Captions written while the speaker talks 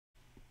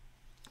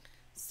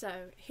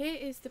So here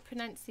is the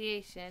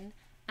pronunciation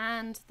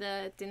and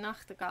the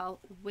Nachtigall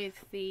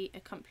with the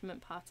accompaniment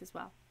part as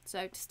well.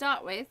 So to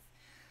start with,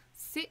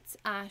 sitz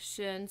a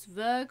schöns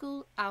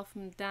Vögel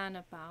auf'm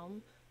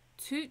Dannebaum,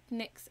 tut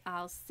nix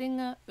als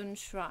singen und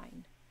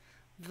schreien.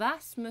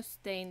 Was muss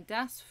denn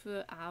das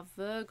für a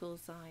Vögel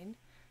sein?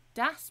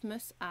 Das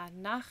muss a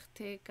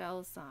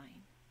Nachtigall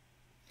sein.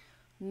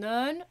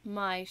 Nun,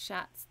 mein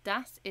Schatz,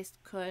 das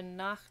ist kein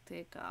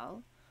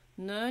Nachtigall.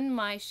 Nun,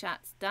 mein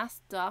Schatz,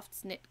 das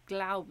darfst nicht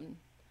glauben.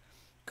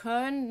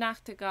 Kein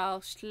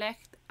Nachtigall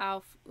schlecht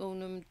auf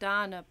einem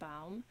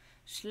Dannebaum,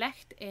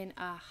 schlecht in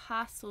a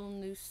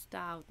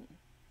Haselnussstauden.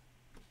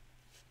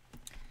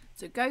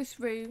 So go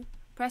through,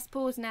 press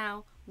pause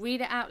now,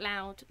 read it out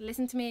loud,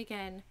 listen to me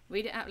again,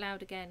 read it out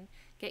loud again,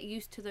 get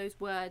used to those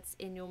words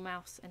in your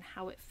mouth and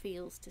how it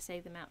feels to say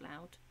them out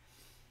loud.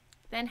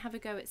 Then have a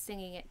go at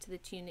singing it to the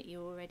tune that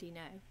you already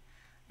know.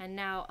 And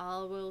now I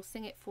will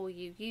sing it for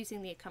you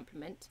using the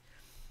accompaniment.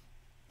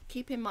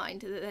 Keep in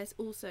mind that there's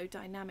also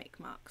dynamic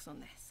marks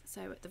on this.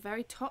 So at the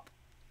very top,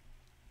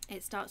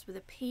 it starts with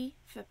a P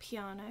for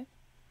piano.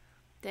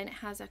 Then it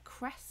has a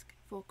cresc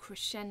for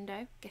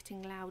crescendo,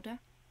 getting louder.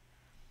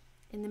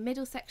 In the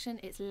middle section,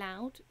 it's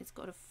loud. It's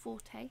got a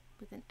forte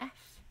with an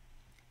F.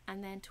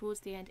 And then towards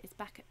the end, it's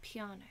back at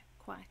piano,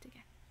 quiet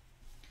again.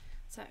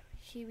 So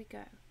here we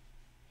go.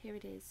 Here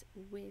it is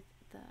with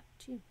the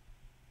tune.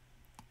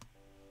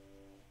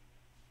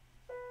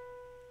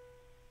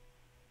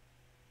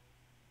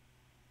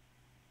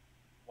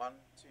 One,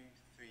 two,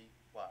 three,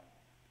 one.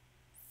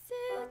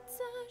 Sitz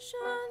a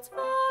schöns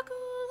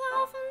Vogel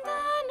auf'm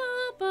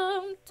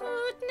Dannebaum,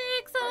 tut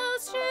nix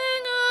als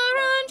Schinger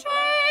und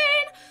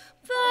Schrein.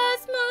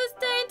 Was muss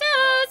denn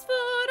das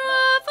für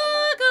a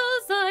Vogel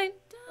sein?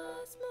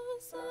 Das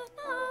muss a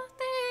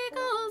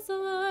Nachtigall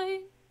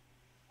sein.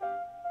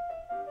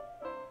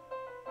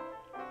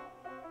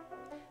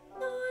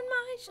 Nun,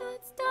 mein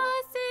Schatz,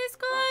 das ist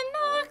kein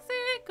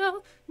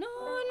Nachtigall.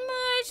 Nun,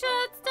 mein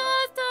Schatz,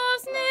 das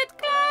darfst nicht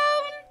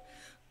glauben.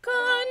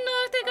 Kein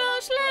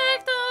Nachtigall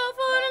schlägt auf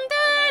einem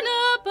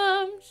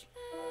Dannebaum,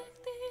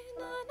 schlägt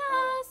in ein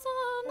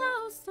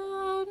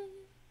Haselnussstauden.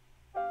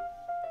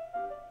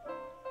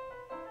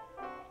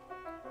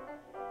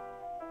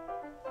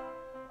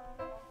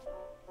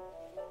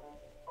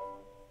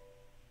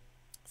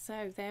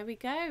 So there we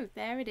go,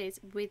 there it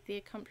is with the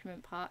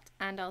accompaniment part,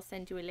 and I'll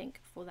send you a link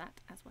for that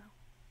as well.